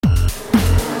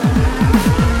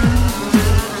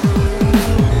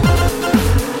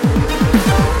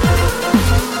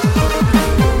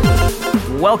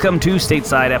Welcome to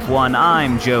Stateside F1.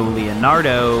 I'm Joe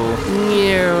Leonardo.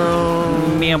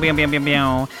 Meow. Meow, meow, meow, meow,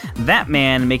 meow. That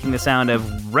man making the sound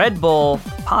of Red Bull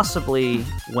possibly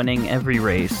winning every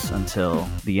race until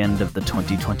the end of the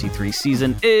 2023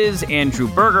 season is Andrew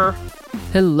Berger.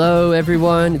 Hello,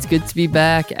 everyone. It's good to be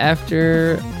back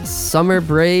after summer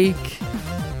break.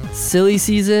 Silly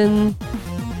season.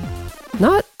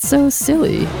 Not so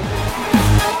silly.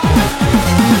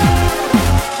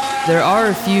 There are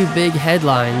a few big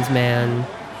headlines, man.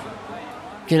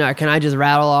 Can I just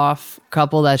rattle off a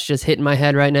couple that's just hitting my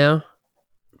head right now?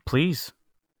 Please.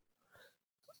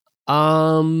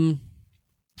 Alex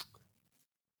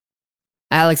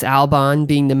Albon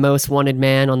being the most wanted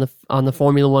man on the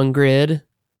Formula One grid.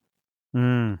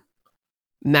 Mm.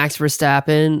 Max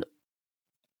Verstappen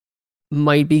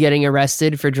might be getting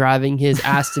arrested for driving his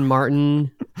Aston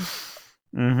Martin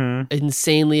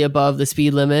insanely above the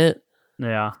speed limit.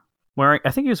 Yeah.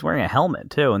 I think he was wearing a helmet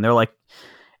too, and they're like,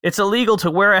 it's illegal to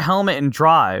wear a helmet and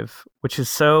drive, which is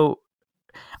so.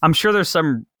 I'm sure there's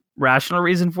some rational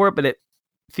reason for it, but it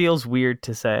feels weird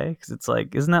to say because it's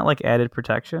like, isn't that like added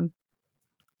protection?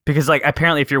 Because like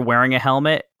apparently, if you're wearing a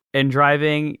helmet and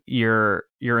driving, your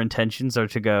intentions are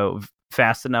to go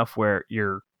fast enough where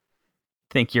your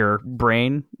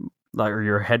brain or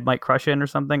your head might crush in or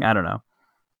something. I don't know.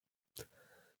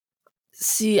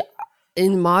 See,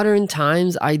 in modern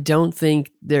times, I don't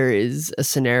think there is a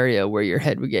scenario where your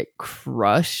head would get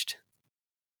crushed,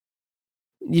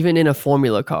 even in a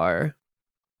Formula car.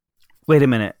 Wait a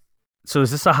minute. So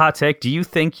is this a hot take? Do you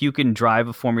think you can drive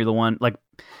a Formula One, like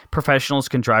professionals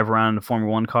can drive around in a Formula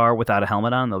One car without a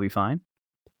helmet on? They'll be fine?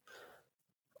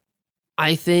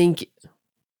 I think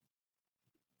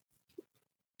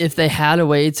if they had a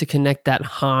way to connect that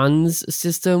Hans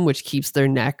system, which keeps their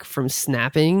neck from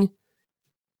snapping,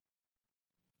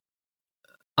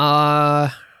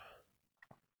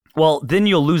 well, then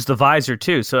you'll lose the visor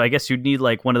too. So I guess you'd need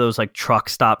like one of those like truck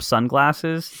stop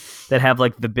sunglasses that have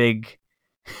like the big,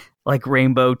 like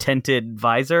rainbow tinted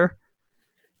visor.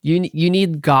 You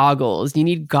need goggles. You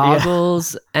need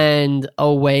goggles and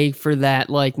a way for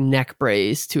that like neck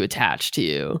brace to attach to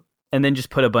you. And then just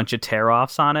put a bunch of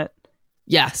tear-offs on it.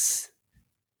 Yes.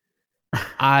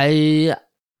 I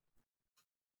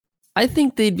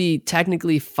think they'd be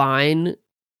technically fine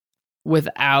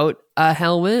without a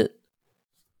helmet.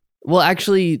 Well,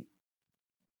 actually,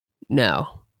 no.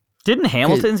 Didn't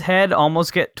Hamilton's head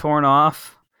almost get torn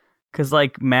off? Because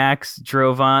like Max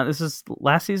drove on. This is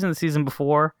last season, the season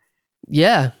before.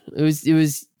 Yeah, it was 2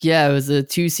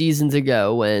 seasons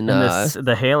ago when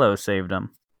the Halo saved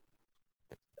him.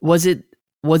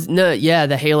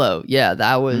 The Halo. Yeah,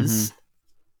 that was.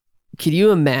 Could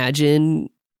you imagine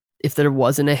if there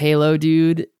wasn't a Halo,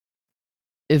 dude?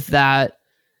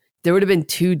 There would have been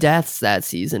 2 deaths that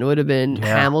season. It would have been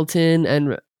Hamilton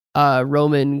and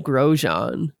Roman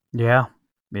Grosjean. Yeah.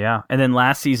 And then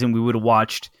last season we would have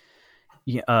watched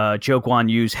Zhou Guan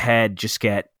Yu's head just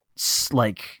get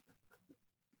like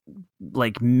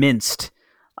minced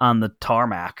on the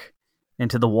tarmac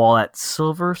into the wall at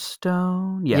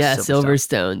Silverstone. Yes, yeah,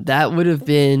 Silverstone. That would have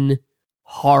been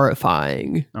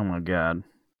horrifying. Oh my god.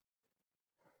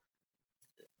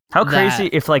 How crazy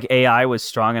if like AI was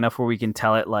strong enough where we can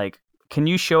tell it like, can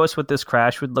you show us what this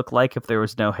crash would look like if there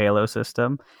was no Halo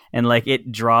system? And like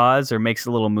it draws or makes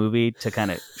a little movie to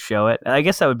kind of show it. I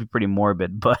guess that would be pretty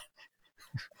morbid, but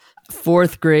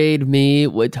 4th grade me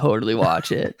would totally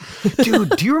watch it.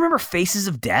 Dude, do you remember Faces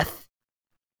of Death?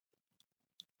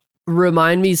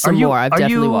 Remind me some more. I've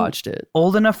definitely watched it.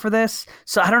 Old enough for this?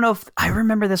 So I don't know if I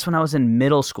remember this when I was in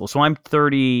middle school. So I'm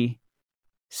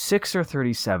 36 or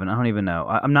 37. I don't even know.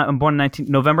 I'm born in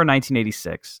November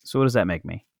 1986. So what does that make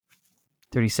me?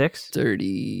 36?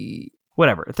 30.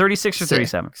 Whatever. 36 or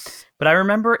 37. But I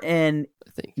remember in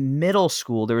middle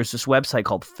school, there was this website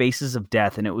called Faces of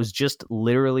Death, and it was just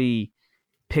literally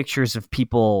pictures of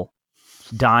people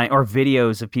dying or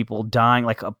videos of people dying,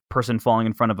 like a person falling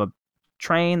in front of a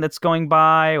train that's going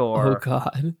by, or oh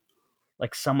god,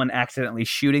 like someone accidentally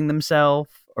shooting themselves.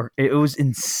 Or it was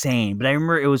insane. But I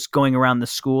remember it was going around the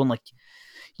school and like,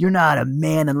 you're not a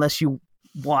man unless you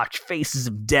watch Faces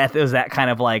of Death. It was that kind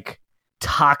of like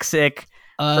toxic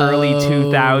early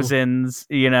 2000s,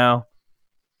 you know.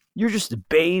 You're just a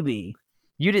baby.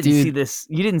 You didn't see this.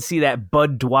 You didn't see that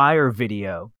Bud Dwyer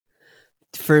video.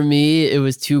 For me, it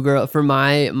was 2 girls. For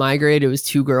my grade, it was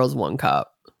 2 girls, 1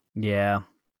 cup. Yeah.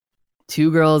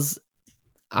 2 girls.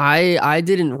 I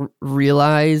didn't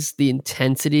realize the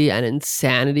intensity and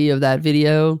insanity of that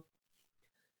video.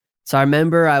 So I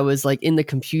remember I was like in the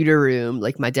computer room,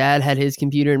 like my dad had his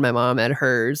computer and my mom had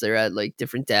hers. They were at like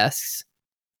different desks.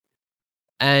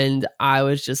 And I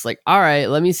was just like, all right,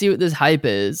 let me see what this hype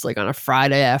is. Like on a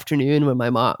Friday afternoon when my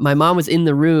mom was in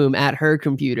the room at her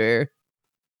computer.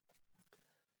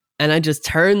 And I just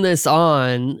turned this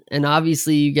on, and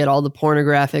obviously you get all the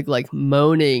pornographic like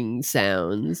moaning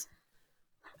sounds.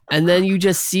 And then you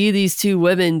just see these two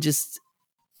women just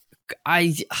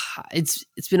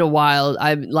it's been a while.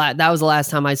 That was the last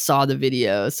time I saw the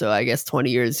video, so I guess 20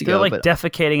 years ago. They're like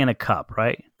defecating in a cup,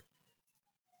 right?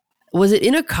 Was it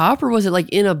in a cup or was it like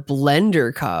in a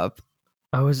blender cup?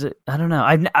 Oh, is it? I don't know.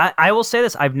 I will say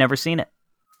this. I've never seen it.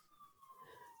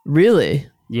 Really?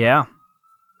 Yeah.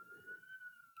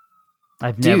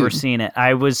 I've never seen it.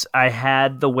 I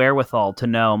had the wherewithal to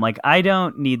know. I'm like, I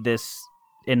don't need this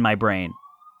in my brain.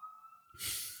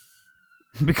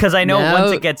 Because I know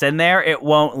once it gets in there, it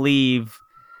won't leave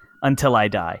until I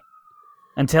die.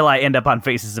 Until I end up on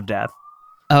Faces of Death.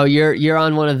 Oh, you're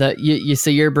on one of the you so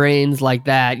your brain's like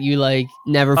that. You like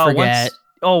never forget.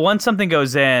 Once something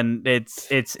goes in,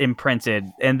 it's imprinted,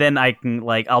 and then I can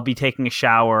I'll be taking a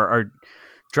shower or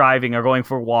driving or going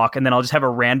for a walk, and then I'll just have a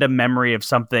random memory of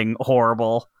something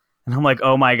horrible, and I'm like,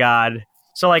 oh my god.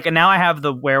 So now I have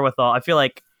the wherewithal. I feel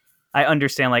like I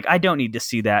understand. I don't need to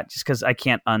see that just because I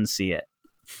can't unsee it.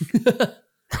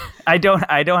 I don't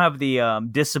have the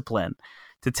discipline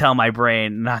to tell my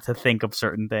brain not to think of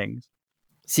certain things.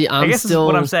 See, I guess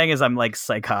what I'm saying is I'm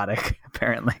psychotic,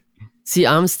 apparently. See,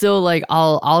 I'm still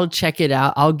I'll check it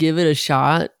out. I'll give it a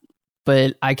shot,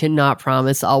 but I cannot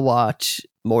promise I'll watch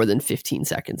more than 15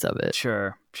 seconds of it.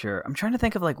 Sure. I'm trying to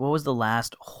think of what was the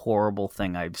last horrible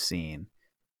thing I've seen.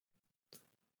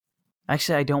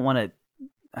 Actually, I don't want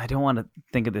to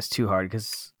think of this too hard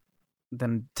because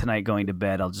then tonight going to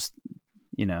bed, I'll just,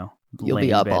 you'll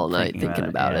be up all night thinking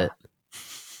about it.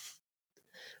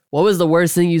 What was the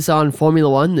worst thing you saw in Formula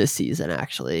One this season,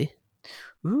 actually?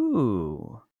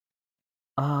 Ooh.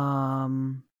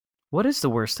 What is the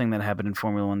worst thing that happened in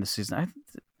Formula One this season? I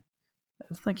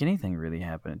don't think anything really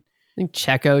happened. I think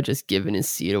Checo just giving his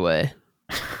seat away.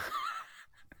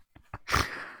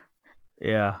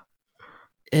 Yeah.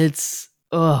 It's,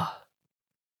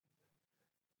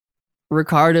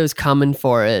 Ricardo's coming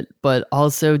for it, but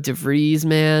also DeVries,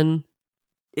 man.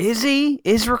 Is he?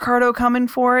 Is Ricardo coming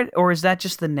for it, or is that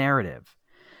just the narrative?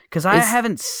 Because I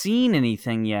haven't seen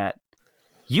anything yet.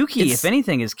 Yuki, if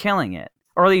anything, is killing it,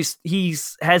 or at least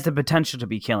has the potential to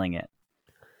be killing it.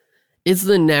 It's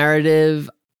the narrative.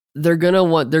 They're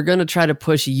gonna try to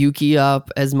push Yuki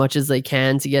up as much as they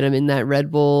can to get him in that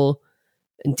Red Bull,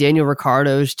 and Daniel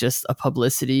Ricciardo's just a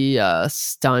publicity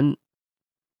stunt.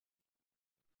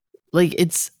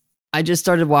 I just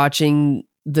started watching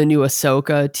the new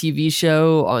Ahsoka TV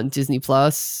show on Disney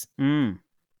Plus. And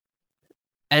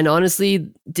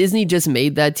honestly, Disney just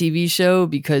made that TV show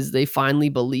because they finally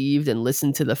believed and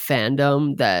listened to the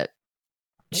fandom that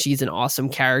she's an awesome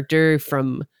character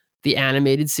from the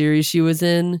animated series she was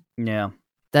in. Yeah.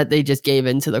 That they just gave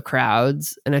in to the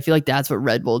crowds. And I feel like that's what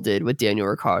Red Bull did with Daniel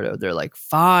Ricciardo. They're like,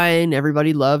 fine,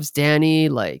 everybody loves Danny.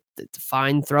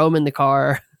 Fine, throw him in the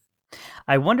car.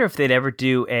 I wonder if they'd ever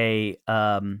do a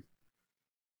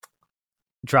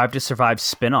Drive to Survive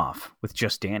spinoff with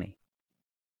just Danny.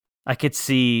 I could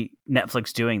see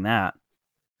Netflix doing that.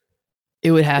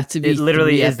 It would have to be. It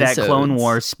literally is that Clone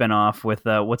Wars spinoff with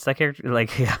what's that character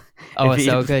yeah? Oh,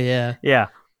 Ahsoka, yeah, yeah.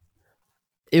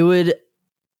 It would.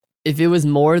 If it was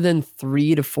more than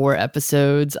 3 to 4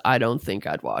 episodes, I don't think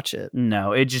I'd watch it.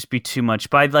 No, it'd just be too much.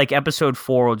 By episode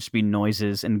 4, will just be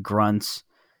noises and grunts.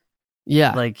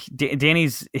 Yeah,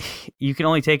 Danny's. You can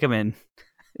only take him in.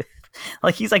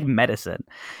 He's like medicine.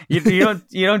 You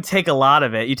don't take a lot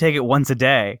of it. You take it once a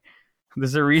day.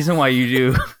 There's a reason why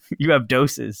you have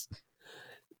doses.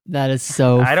 That is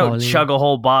so I don't funny. chug a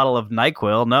whole bottle of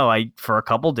NyQuil. No, for a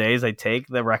couple days I take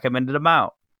the recommended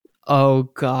amount. Oh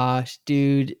gosh,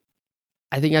 dude.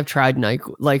 I think I've tried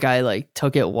NyQuil. I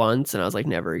took it once and I was like,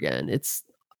 never again. It's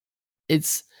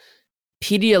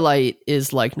Pedialyte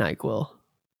is like NyQuil.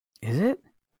 Is it?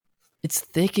 It's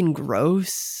thick and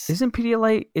gross. Isn't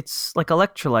Pedialyte? It's like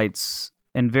electrolytes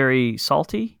and very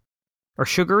salty or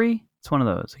sugary. It's one of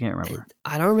those. I can't remember.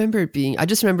 I don't remember it being. I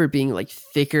just remember it being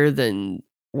thicker than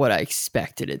what I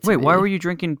expected it to be. Wait, why were you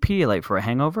drinking Pedialyte for a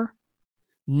hangover?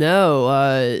 No,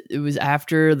 it was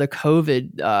after the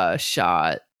COVID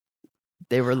shot.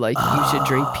 They were like, you should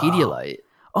drink Pedialyte.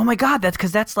 Oh my God, that's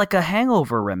because that's like a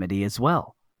hangover remedy as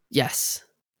well. Yes.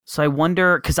 So I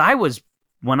wonder, because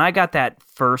when I got that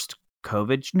first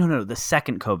COVID, the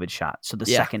second COVID shot, so the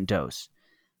second dose,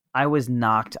 I was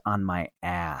knocked on my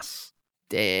ass.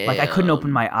 Damn. I couldn't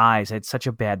open my eyes. I had such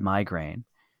a bad migraine.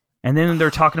 And then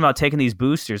they're talking about taking these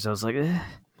boosters. I was like,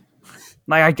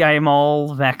 Like I am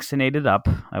all vaccinated up,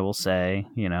 I will say.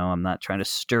 I'm not trying to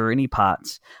stir any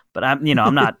pots, but I'm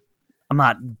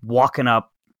not walking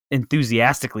up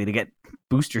enthusiastically to get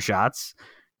booster shots.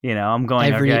 I'm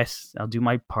going, okay, guys, I'll do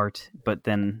my part, but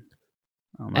then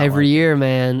every year,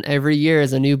 man, every year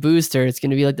is a new booster. It's going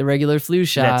to be like the regular flu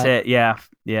shot. That's it.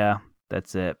 Yeah,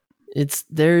 that's it.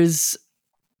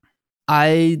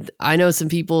 I know some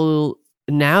people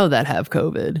now that have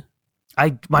COVID.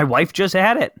 My wife just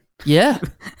had it. Yeah,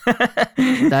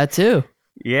 that too.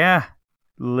 Yeah,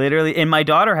 literally, and my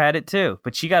daughter had it too,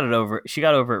 but she got over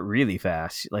it really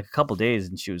fast, like a couple days,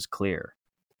 and she was clear.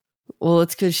 Well,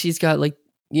 it's because she's got like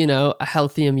a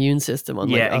healthy immune system,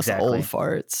 unlike us old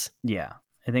farts. Yeah,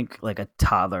 I think like a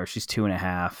toddler. She's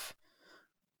 2.5,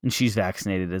 and she's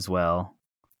vaccinated as well.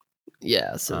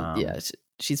 Yeah, so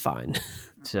she's fine.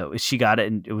 So she got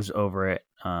it and it was over it.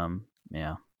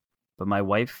 Yeah, but my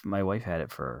wife had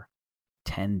it for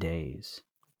 10 days.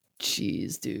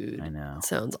 Jeez, dude. I know. It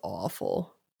sounds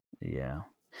awful. Yeah.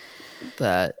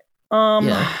 That.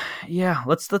 Yeah.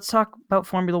 Let's talk about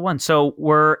Formula One. So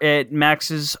we're at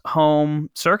Max's home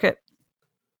circuit.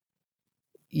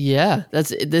 Yeah,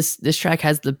 that's this track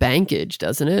has the bankage,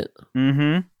 doesn't it?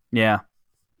 Mm-hmm. Yeah.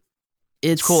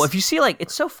 It's cool. If you see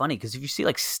it's so funny because if you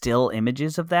see still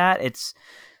images of that, it's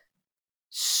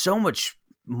so much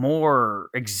more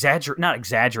not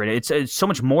exaggerated. It's so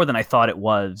much more than I thought it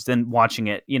was than watching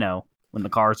it, when the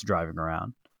cars are driving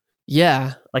around.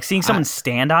 Yeah. Like seeing someone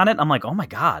stand on it, I'm like, oh my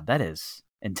God, that is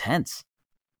intense.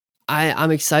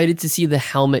 I'm excited to see the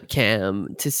helmet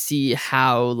cam to see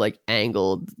how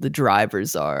angled the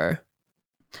drivers are.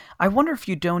 I wonder if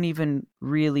you don't even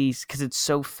really, because it's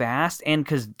so fast and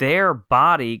because their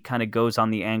body kind of goes on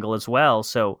the angle as well.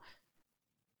 So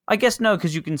I guess no,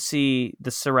 because you can see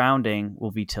the surrounding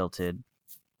will be tilted.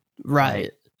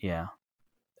 Right. Yeah.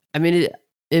 I mean,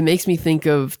 it makes me think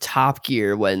of Top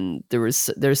Gear when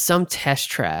there's some test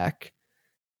track.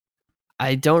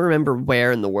 I don't remember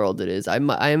where in the world it is. I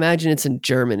imagine it's in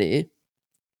Germany.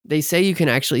 They say you can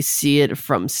actually see it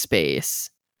from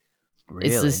space. Really?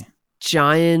 It's this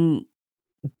giant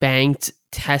banked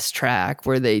test track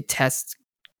where they test,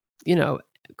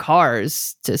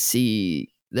 cars to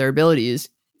see their abilities.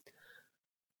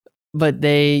 But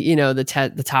they,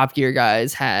 the Top Gear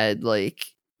guys had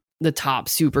the top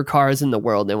supercars in the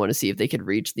world. They want to see if they could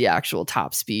reach the actual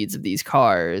top speeds of these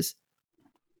cars.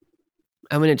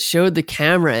 And when it showed the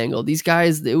camera angle, these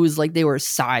guys, it was like they were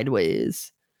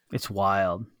sideways. It's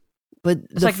wild. But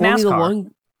it's like Formula NASCAR.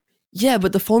 One, yeah,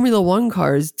 but the Formula One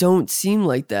cars don't seem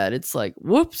like that. It's like,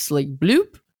 whoops,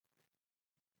 bloop.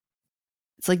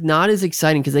 It's not as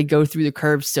exciting because they go through the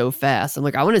curves so fast. I'm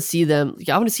like, I want to see them.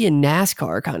 I want to see a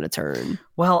NASCAR kind of turn.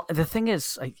 Well, the thing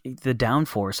is, the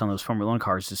downforce on those Formula One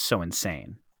cars is so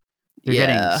insane. They're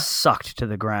getting sucked to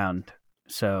the ground.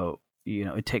 So,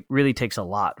 it really takes a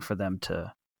lot for them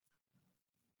to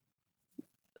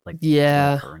or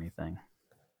anything.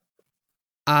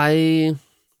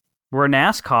 Where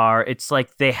NASCAR, it's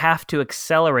they have to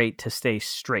accelerate to stay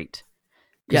straight.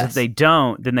 Because if they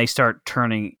don't, then they start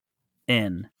turning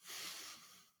in,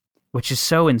 which is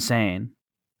so insane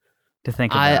to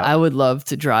think about. I would love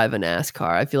to drive a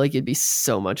NASCAR. I feel like it'd be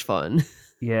so much fun.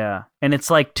 Yeah. And it's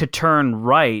to turn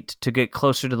right to get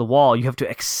closer to the wall, you have to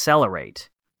accelerate.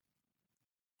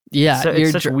 Yeah.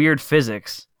 It's such weird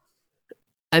physics.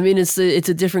 I mean, it's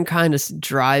a different kind of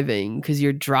driving because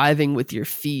you're driving with your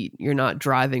feet. You're not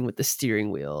driving with the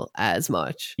steering wheel as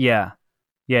much. Yeah.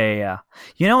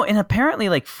 And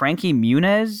apparently Frankie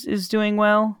Muniz is doing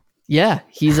well. Yeah,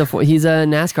 he's a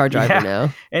NASCAR driver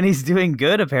now. And he's doing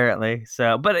good apparently.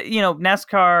 So, but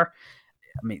NASCAR,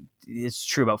 I mean, it's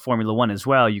true about Formula One as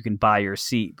well. You can buy your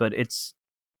seat, but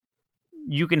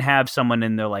you can have someone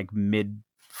in their mid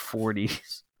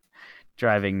 40s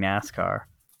driving NASCAR.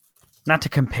 Not to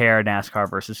compare NASCAR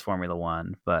versus Formula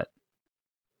One, but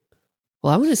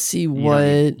well, I want to see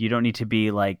what you don't need to be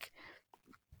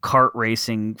kart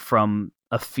racing from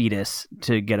a fetus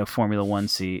to get a Formula One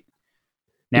seat.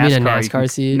 NASCAR, you mean a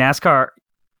NASCAR seat? NASCAR,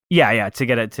 yeah, to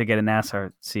get a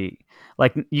NASCAR seat.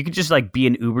 You could just be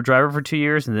an Uber driver for 2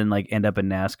 years and then end up in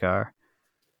NASCAR.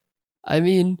 I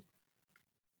mean,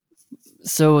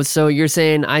 so you're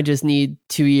saying I just need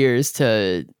 2 years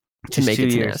to make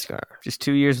it to NASCAR? Just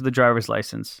 2 years with a driver's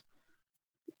license.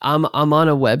 I'm on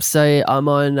a website. I'm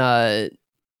on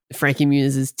Frankie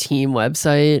Muniz's team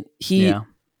website. He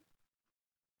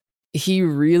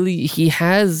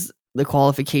has the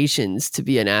qualifications to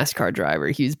be a NASCAR driver.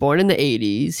 He was born in the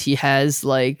 80s. He has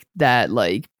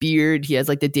that beard. He has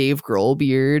the Dave Grohl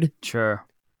beard. Sure.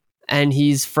 And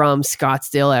he's from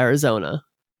Scottsdale, Arizona.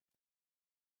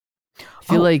 I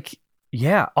feel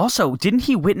Yeah. Also, didn't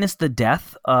he witness the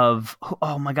death of?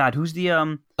 Oh my God, who's the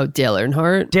Dale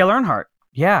Earnhardt. Dale Earnhardt.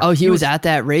 Yeah. Oh, he was at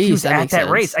that race. He was at that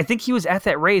race. I think he was at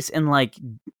that race and like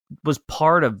was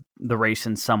part of the race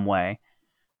in some way.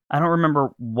 I don't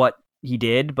remember what he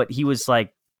did, but he was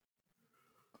like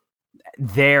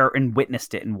there and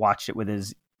witnessed it and watched it with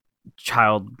his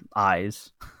child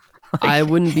eyes. Like, I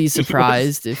wouldn't be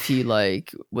surprised if he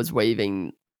like was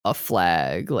waving a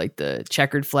flag, like the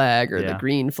checkered flag or the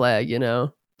green flag, you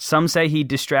know? Some say he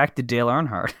distracted Dale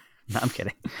Earnhardt. No, I'm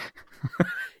kidding.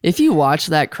 If you watch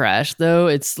that crash though,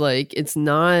 it's like, it's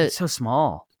so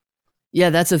small.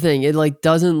 Yeah, that's the thing. It like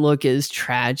doesn't look as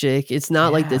tragic. It's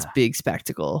not like this big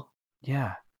spectacle.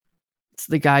 Yeah. It's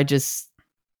the guy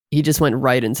he just went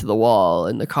right into the wall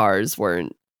and the cars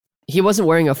he wasn't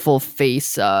wearing a full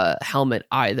face helmet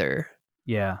either.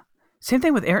 Yeah. Same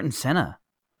thing with Ayrton Senna.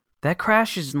 That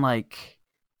crash is like,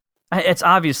 it's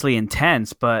obviously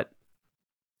intense, but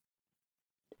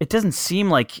it doesn't seem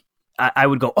like I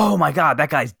would go, oh my God, that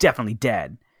guy's definitely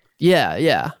dead. Yeah,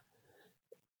 yeah.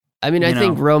 I mean, I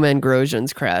think Roman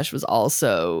Grosjean's crash was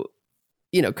also,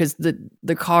 because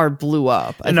the car blew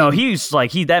up. He's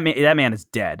like, that man is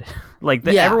dead. Like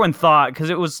everyone thought,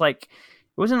 because it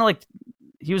wasn't like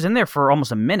he was in there for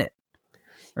almost a minute.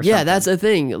 Yeah, something. That's the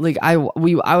thing. Like I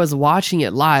was watching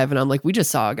it live, and I'm like, we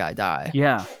just saw a guy die.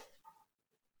 Yeah,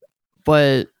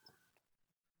 but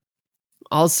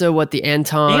also what the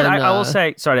Anton. I will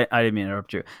say, sorry, I didn't mean to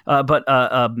interrupt you. But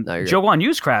Zhou Guan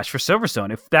Yu's crash for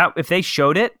Silverstone. If they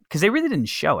showed it, because they really didn't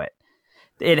show it,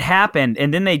 it happened,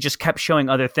 and then they just kept showing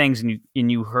other things, and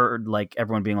you heard like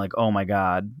everyone being like, "Oh my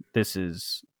God, this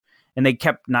is," and they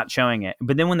kept not showing it.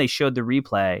 But then when they showed the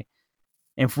replay,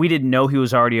 if we didn't know he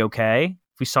was already okay.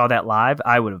 We saw that live,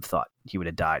 I would have thought he would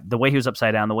have died. The way he was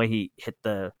upside down, the way he hit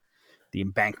the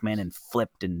embankment and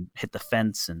flipped and hit the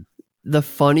fence. And the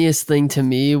funniest thing to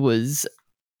me was,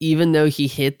 even though he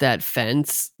hit that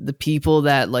fence, the people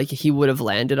that like he would have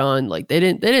landed on, like they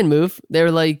didn't move. They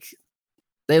were like,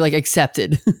 they like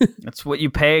accepted. That's what you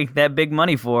pay that big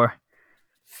money for.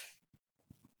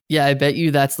 Yeah, I bet you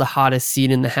that's the hottest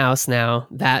seat in the house now.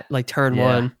 That like turn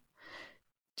one.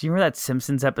 Do you remember that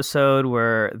Simpsons episode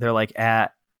where they're like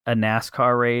at a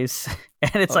NASCAR race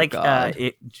and it's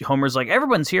Homer's like,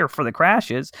 everyone's here for the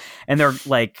crashes, and they're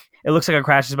like, it looks like a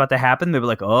crash is about to happen. They're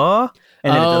like, oh,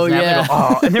 and then it doesn't happen. They go,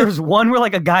 oh, and there was one where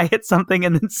like a guy hits something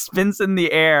and then spins in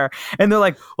the air, and they're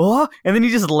like, oh, and then he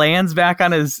just lands back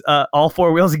on his all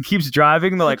four wheels and keeps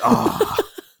driving. And they're like, oh.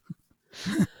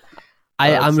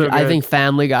 I think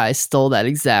Family Guy stole that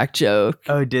exact joke.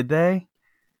 Oh, did they?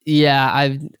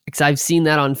 Yeah, I've seen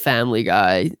that on Family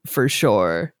Guy for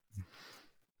sure.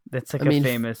 That's like a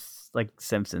famous like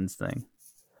Simpsons thing.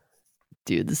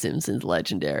 Dude, The Simpsons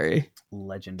legendary.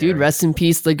 Legendary. Dude, rest in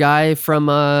peace the guy from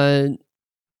not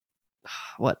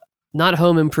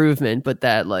Home Improvement, but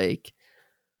that like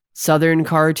Southern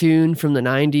cartoon from the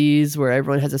 90s where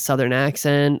everyone has a Southern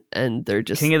accent and they're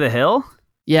just King of the Hill?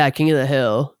 Yeah, King of the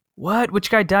Hill. What? Which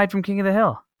guy died from King of the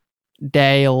Hill?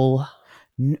 Dale.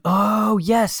 Oh,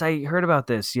 yes, I heard about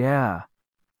this. Yeah.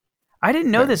 I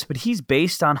didn't know this, but he's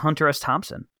based on Hunter S.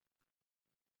 Thompson.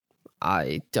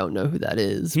 I don't know who that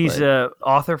is. He's an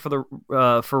author for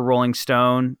Rolling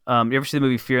Stone. You ever see the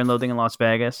movie Fear and Loathing in Las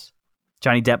Vegas?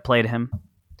 Johnny Depp played him.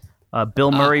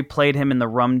 Bill Murray played him in The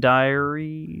Rum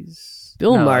Diaries.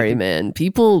 Bill Murray, man.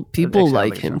 People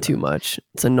like him too much.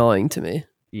 It's annoying to me.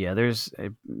 Yeah,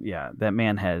 that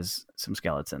man has some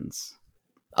skeletons.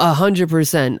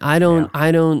 100%. I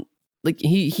don't like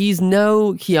he's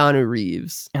no Keanu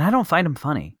Reeves. And I don't find him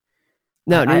funny.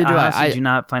 No, neither do I. I do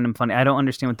not find him funny. I don't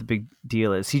understand what the big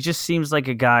deal is. He just seems like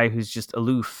a guy who's just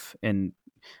aloof and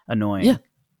annoying.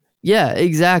 Yeah,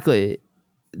 exactly.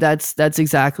 That's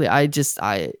exactly.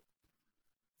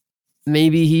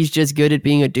 Maybe he's just good at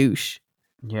being a douche.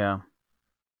 Yeah.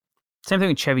 Same thing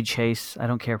with Chevy Chase. I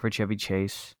don't care for Chevy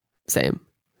Chase. Same.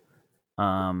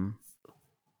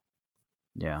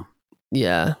 Yeah.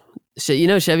 Yeah.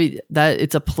 Chevy, that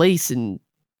it's a place in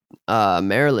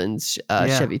Maryland's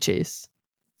Chevy Chase.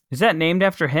 Is that named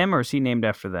after him, or is he named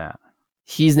after that?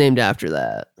 He's named after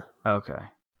that. Okay.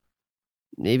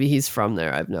 Maybe he's from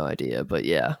there. I have no idea, but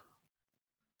yeah.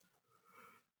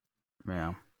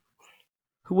 Yeah.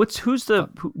 Who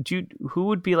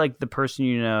would be like the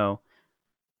person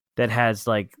that has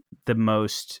like the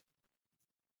most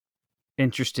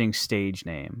interesting stage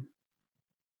name?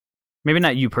 Maybe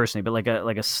not you personally, but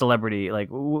like a celebrity. Like,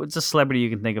 what's a celebrity you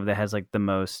can think of that has like the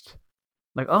most?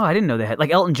 Like, oh, I didn't know they had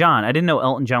like Elton John. I didn't know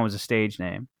Elton John was a stage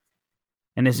name,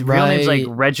 and his real name's like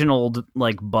Reginald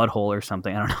like Butthole or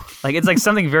something. I don't know. Like, it's like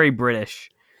something very British,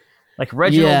 like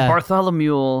Reginald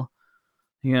Bartholomew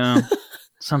Yeah,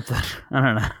 something. I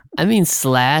don't know. I mean,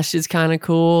 Slash is kind of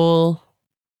cool.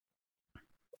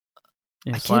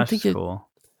 Yeah, Slash is cool.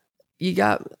 You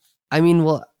got, I mean,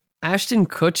 well, Ashton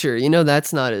Kutcher, you know,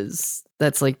 that's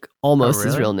like almost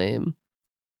his real name.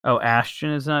 Oh,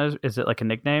 Ashton is it like a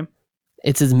nickname?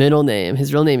 It's his middle name.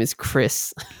 His real name is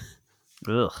Chris.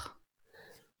 Ugh.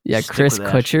 Yeah, Chris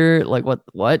Kutcher. Like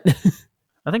what?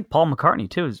 I think Paul McCartney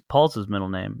too. Paul's his middle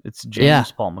name. It's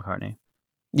James Paul McCartney.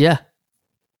 Yeah.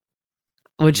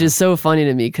 Which is so funny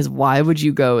to me because why would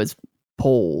you go as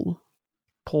Paul?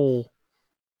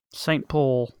 Saint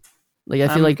Paul. Like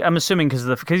I feel like I'm assuming because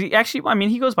he actually, I mean,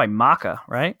 he goes by Maka,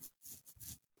 right?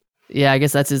 Yeah, I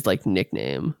guess that's his like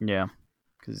nickname. Yeah,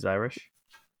 because he's Irish.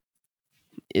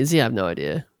 Is he? I have no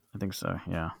idea. I think so.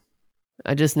 Yeah.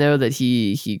 I just know that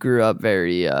he grew up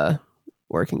very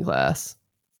working class.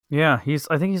 Yeah,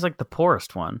 I think he's like the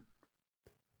poorest one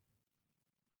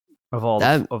of all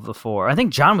of the four. I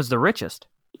think John was the richest.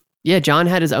 Yeah, John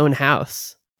had his own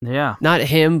house. Yeah. Not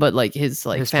him, but like his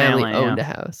family owned a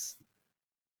house.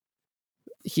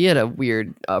 He had a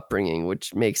weird upbringing,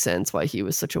 which makes sense why he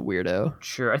was such a weirdo.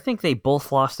 Sure. I think they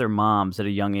both lost their moms at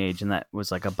a young age, and that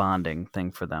was like a bonding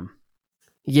thing for them.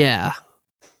 Yeah.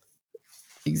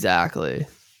 Exactly.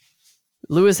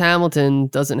 Lewis Hamilton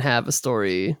doesn't have a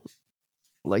story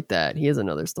like that. He has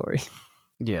another story.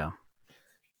 Yeah.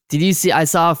 Did you see? I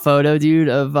saw a photo, dude,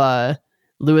 of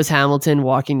Lewis Hamilton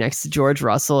walking next to George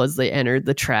Russell as they entered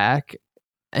the track,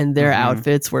 and their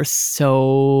outfits were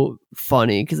so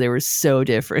funny because they were so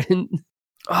different.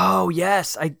 Oh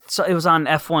yes, I saw it was on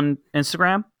F1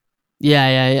 Instagram.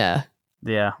 Yeah.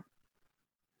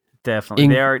 Definitely.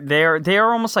 They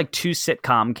are almost like two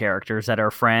sitcom characters that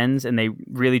are friends, and they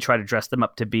really try to dress them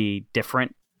up to be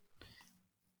different.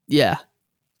 Yeah.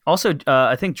 Also,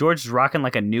 I think George is rocking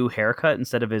like a new haircut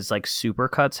instead of his like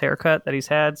Supercuts haircut that he's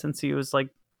had since he was like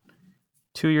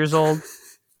 2 years old.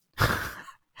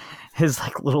 His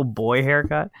like little boy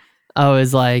haircut. Oh,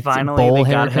 his like finally bowl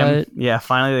they haircut. Got him. Yeah,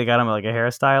 finally they got him like a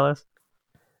hairstylist.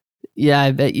 Yeah,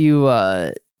 I bet you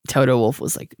Toto Wolff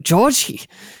was like, Georgie,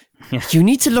 you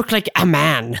need to look like a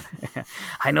man.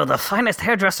 I know the finest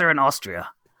hairdresser in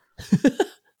Austria.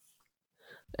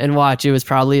 And watch, it was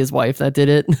probably his wife that did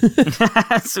it.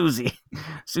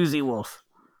 Susie Wolf.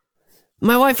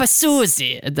 My wife is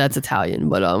Susie. That's Italian,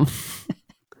 but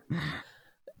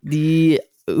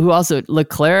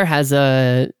Leclerc has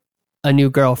a new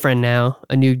girlfriend now,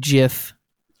 a new GIF.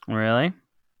 Really?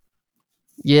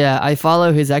 Yeah, I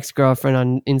follow his ex-girlfriend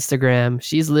on Instagram.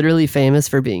 She's literally famous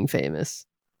for being famous.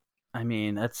 I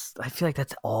mean, I feel like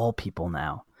that's all people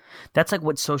now. That's like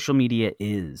what social media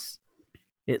is.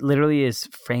 It literally is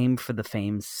fame for the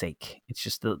fame's sake. It's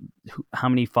just how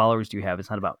many followers do you have? It's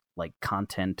not about like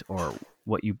content or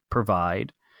what you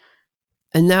provide.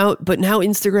 And now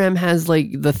Instagram has like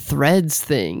the threads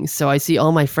thing. So I see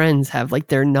all my friends have like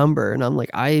their number, and I'm like,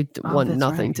 I want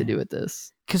nothing to do with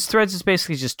this. Because threads is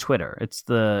basically just Twitter. It's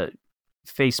the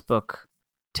Facebook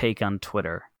take on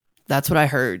Twitter. That's what I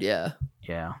heard. Yeah.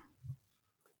 Yeah.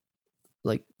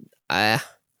 Like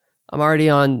I'm already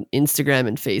on Instagram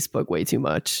and Facebook way too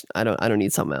much. I don't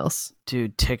need something else.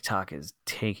 Dude, TikTok is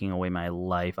taking away my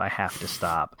life. I have to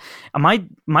stop. My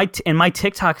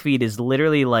TikTok feed is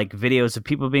literally like videos of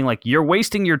people being like, "You're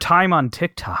wasting your time on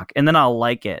TikTok," and then I'll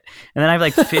like it, and then I have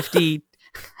like 50.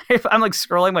 I'm like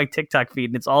scrolling my TikTok feed,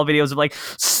 and it's all videos of like,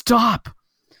 "Stop,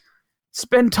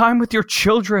 spend time with your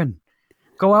children,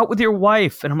 go out with your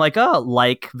wife," and I'm like, "Oh,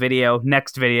 like video,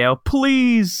 next video,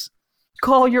 please."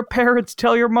 Call your parents.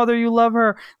 Tell your mother you love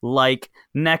her. Like,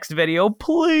 next video,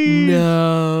 please.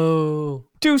 No.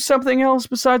 Do something else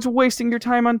besides wasting your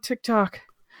time on TikTok.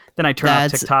 Then I turn off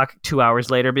TikTok 2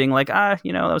 hours later being like, that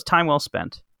was time well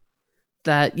spent.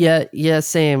 Yeah,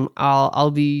 same. I'll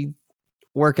be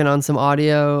working on some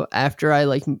audio after I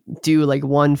like do like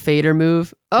one fader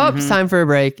move. Oh, It's time for a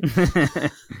break.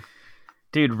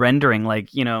 Dude, rendering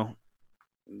like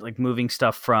moving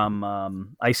stuff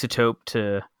from Isotope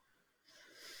to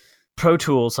Pro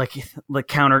Tools, like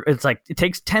counter, it's like it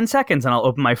takes 10 seconds and I'll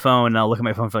open my phone and I'll look at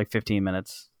my phone for like 15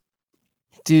 minutes.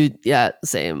 Dude, yeah,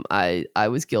 same. I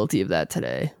was guilty of that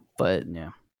today, but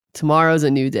yeah, tomorrow's a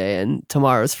new day and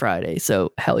tomorrow's Friday,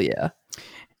 so hell yeah.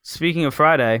 Speaking of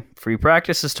Friday, free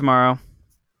practices tomorrow.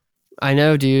 I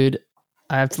know, dude.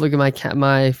 I have to look at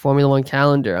my Formula One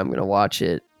calendar. I'm gonna watch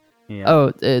it. Yeah.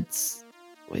 Oh,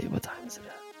 wait, what time is it?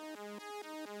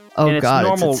 Oh and it's God!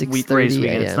 normal it's at 6:30 race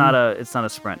weekend. a.m. It's not a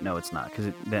sprint. No, it's not,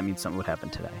 because that means something would happen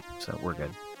today. So we're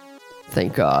good.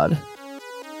 Thank God.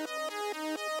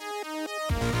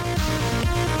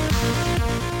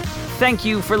 Thank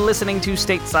you for listening to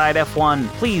Stateside F1.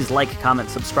 Please like, comment,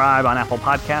 subscribe on Apple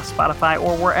Podcasts, Spotify,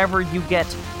 or wherever you get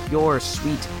your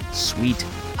sweet, sweet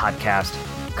podcast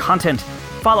content.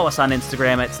 Follow us on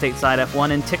Instagram at Stateside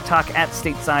F1 and TikTok at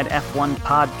Stateside F1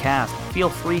 Podcast. Feel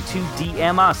free to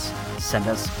DM us. Send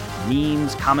us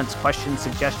memes, comments, questions,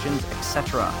 suggestions,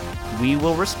 etc. We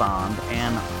will respond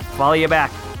and follow you back.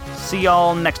 See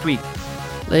y'all next week.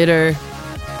 Later.